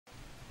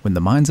When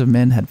the minds of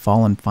men had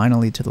fallen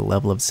finally to the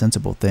level of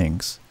sensible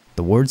things,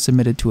 the Word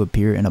submitted to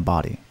appear in a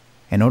body,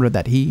 in order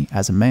that he,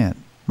 as a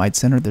man, might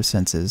center their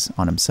senses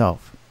on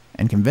himself,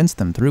 and convince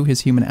them through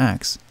his human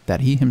acts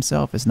that he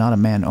himself is not a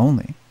man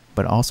only,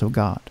 but also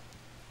God,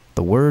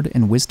 the Word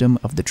and wisdom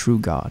of the true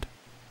God.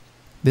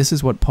 This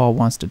is what Paul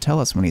wants to tell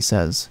us when he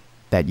says,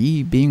 that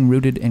ye, being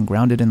rooted and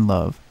grounded in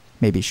love,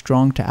 may be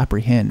strong to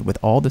apprehend with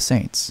all the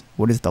saints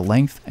what is the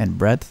length and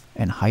breadth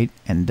and height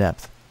and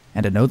depth,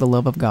 and to know the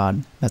love of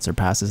God that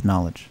surpasses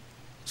knowledge,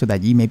 so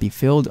that ye may be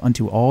filled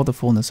unto all the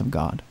fullness of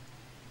God.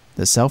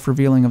 The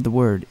self-revealing of the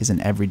Word is in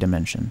every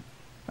dimension,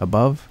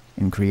 above,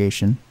 in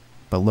creation,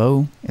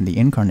 below, in the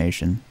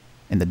Incarnation,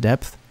 in the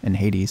depth, in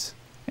Hades,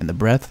 in the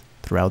breadth,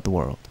 throughout the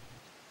world.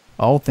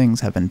 All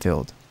things have been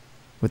filled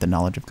with the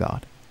knowledge of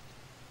God.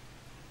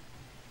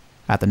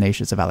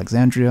 Athanasius of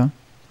Alexandria,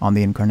 On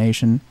the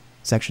Incarnation,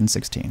 Section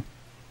 16.